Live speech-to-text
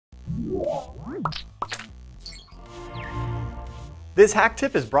This hack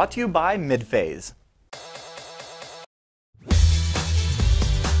tip is brought to you by Midphase.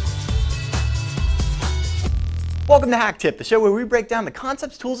 Welcome to HakTip, the show where we break down the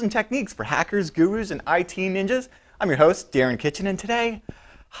concepts, tools, and techniques for hackers, gurus, and IT ninjas. I'm your host, Darren Kitchen, and today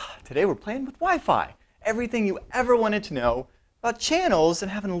we're playing with Wi-Fi. Everything you ever wanted to know about channels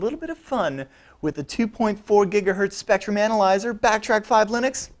and having a little bit of fun with the 2.4 GHz Spectrum Analyzer, BackTrack 5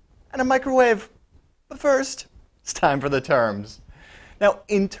 Linux, and a microwave. But first, it's time for the terms. Now,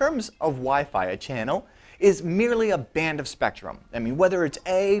 in terms of Wi-Fi, a channel is merely a band of spectrum. I mean, whether it's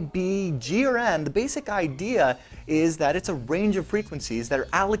A, B, G, or N, the basic idea is that it's a range of frequencies that are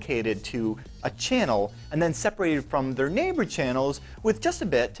allocated to a channel and then separated from their neighbor channels with just a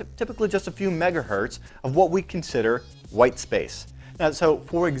bit, typically just a few megahertz, of what we consider white space. Now, so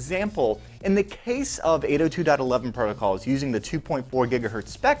for example, in the case of 802.11 protocols using the 2.4 gigahertz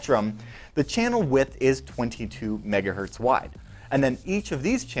spectrum, the channel width is 22 megahertz wide. And then each of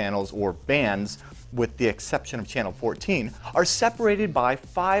these channels, or bands, with the exception of channel 14, are separated by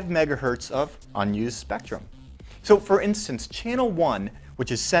 5 megahertz of unused spectrum. So for instance, channel 1,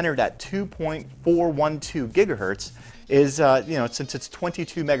 which is centered at 2.412 gigahertz, is, since it's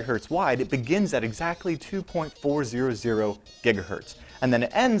 22 megahertz wide, it begins at exactly 2.400 gigahertz. And then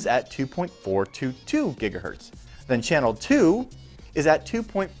it ends at 2.422 gigahertz. Then channel 2 is at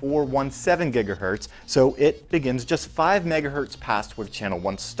 2.417 gigahertz, so it begins just 5 megahertz past where channel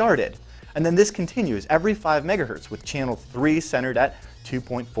 1 started. And then this continues every 5 megahertz, with channel 3 centered at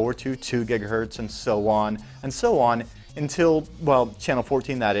 2.422 gigahertz, and so on until, well, channel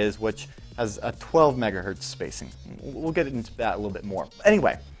 14, that is, which has a 12 megahertz spacing. We'll get into that a little bit more.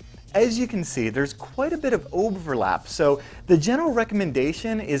 Anyway, as you can see, there's quite a bit of overlap. So the general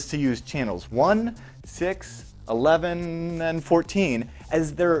recommendation is to use channels 1, 6, 11, and 14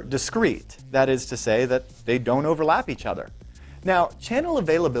 as they're discrete. That is to say that they don't overlap each other. Now, channel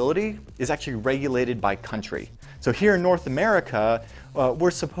availability is actually regulated by country. So here in North America,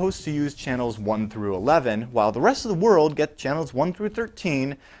 we're supposed to use channels 1 through 11, while the rest of the world get channels 1 through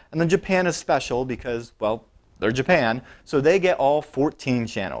 13, and then Japan is special because, well, they're Japan, so they get all 14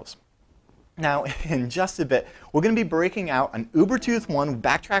 channels. Now, in just a bit, we're going to be breaking out an Ubertooth 1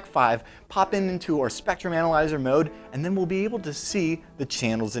 BackTrack 5, pop into our Spectrum Analyzer mode, and then we'll be able to see the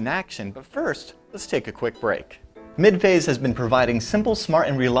channels in action. But first, let's take a quick break. Midphase has been providing simple, smart,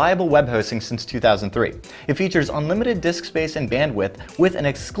 and reliable web hosting since 2003. It features unlimited disk space and bandwidth with an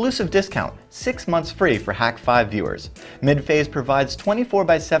exclusive discount, 6 months free for Hak5 viewers. Midphase provides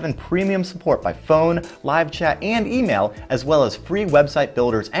 24/7 premium support by phone, live chat, and email, as well as free website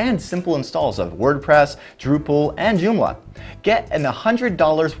builders and simple installs of WordPress, Drupal, and Joomla. Get an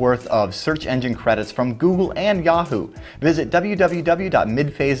 $100 worth of search engine credits from Google and Yahoo. Visit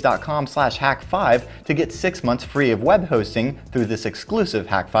www.midphase.com/hak5 to get 6 months free of web hosting through this exclusive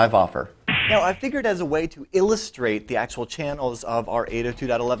Hak5 offer. Now, I figured as a way to illustrate the actual channels of our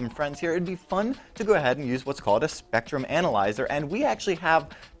 802.11 friends here, it'd be fun to go ahead and use what's called a Spectrum Analyzer, and we actually have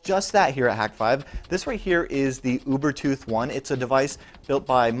just that here at Hak5. This right here is the Ubertooth 1. It's a device built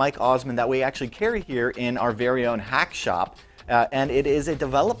by Mike Osmond that we actually carry here in our very own hack shop. And it is a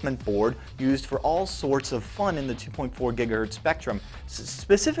development board used for all sorts of fun in the 2.4 gigahertz spectrum,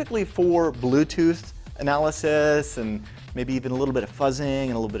 specifically for Bluetooth analysis and maybe even a little bit of fuzzing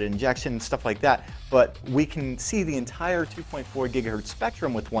and a little bit of injection and stuff like that. But we can see the entire 2.4 gigahertz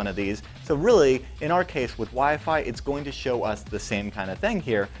spectrum with one of these. So really, in our case with Wi-Fi, it's going to show us the same kind of thing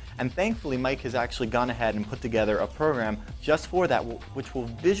here. And thankfully, Mike has actually gone ahead and put together a program just for that, which will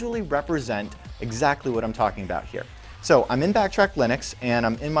visually represent exactly what I'm talking about here. So I'm in BackTrack Linux, and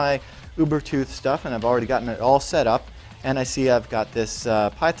I'm in my Ubertooth stuff, and I've already gotten it all set up. And I see I've got this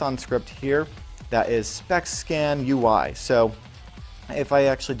Python script here that is specscan UI. So if I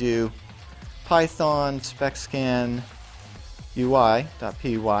actually do Python specscan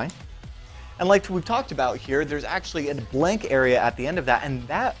UI.py, and like we've talked about here, there's actually a blank area at the end of that, and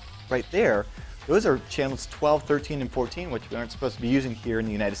that right there, those are channels 12, 13, and 14, which we aren't supposed to be using here in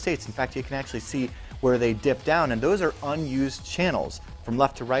the United States. In fact, you can actually see where they dip down, and those are unused channels. From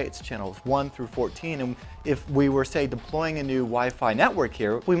left to right, it's channels 1 through 14, and if we were, say, deploying a new Wi-Fi network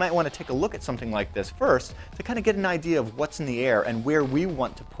here, we might want to take a look at something like this first to kind of get an idea of what's in the air and where we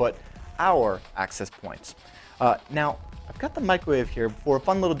want to put our access points. Now, I've got the microwave here for a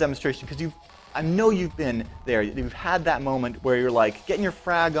fun little demonstration because I know you've been there. You've had that moment where you're like getting your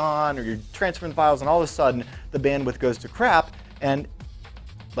frag on or you're transferring files, and all of a sudden the bandwidth goes to crap. And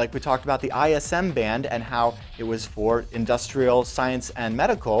like we talked about the ISM band and how it was for industrial, science, and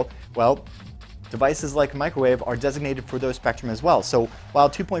medical, well, Devices like a microwave are designated for those spectrum as well. So while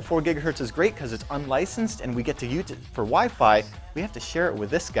 2.4 gigahertz is great because it's unlicensed and we get to use it for Wi-Fi, we have to share it with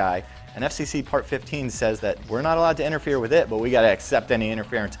this guy. And FCC Part 15 says that we're not allowed to interfere with it, but we got to accept any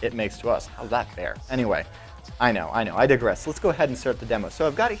interference it makes to us. How's that fair? Anyway, I know, I digress. Let's go ahead and start the demo. So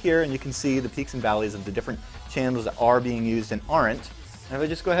I've got it here, and you can see the peaks and valleys of the different channels that are being used and aren't. And if I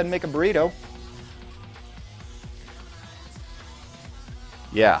just go ahead and make a burrito,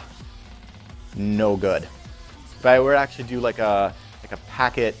 yeah, no good. If I were to actually do like a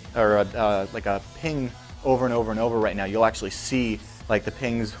packet or like a ping over and over and over right now, you'll actually see like the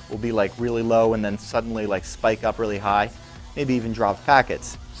pings will be like really low and then suddenly like spike up really high, maybe even drop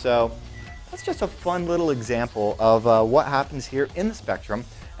packets. So that's just a fun little example of what happens here in the spectrum.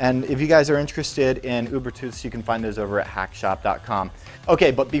 And if you guys are interested in Ubertooths, you can find those over at hackshop.com.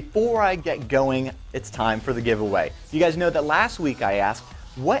 Okay, but before I get going, it's time for the giveaway. You guys know that last week I asked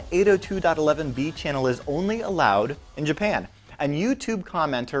what 802.11b channel is only allowed in Japan. And YouTube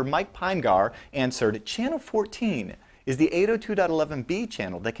commenter Mike Pinegar answered, channel 14 is the 802.11b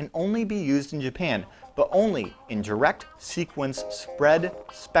channel that can only be used in Japan, but only in direct sequence spread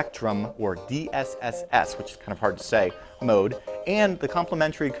spectrum, or DSSS, which is kind of hard to say, mode, and the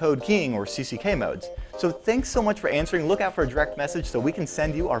complementary code keying, or CCK modes. So thanks so much for answering. Look out for a direct message so we can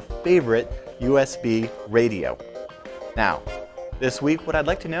send you our favorite USB radio. Now, this week, what I'd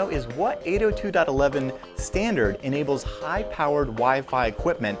like to know is what 802.11 standard enables high-powered Wi-Fi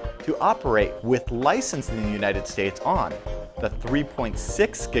equipment to operate with license in the United States on the 3.6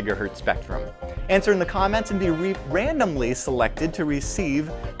 gigahertz spectrum. Answer in the comments and be randomly selected to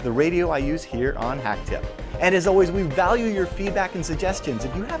receive the radio I use here on HakTip. And as always, we value your feedback and suggestions.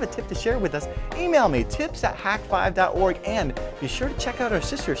 If you have a tip to share with us, email me, tips@hack5.org, and be sure to check out our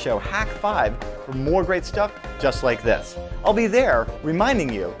sister show, Hack5, for more great stuff just like this. I'll be there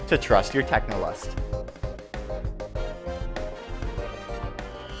reminding you to trust your technolust.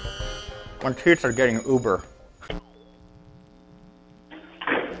 My teeth are getting uber.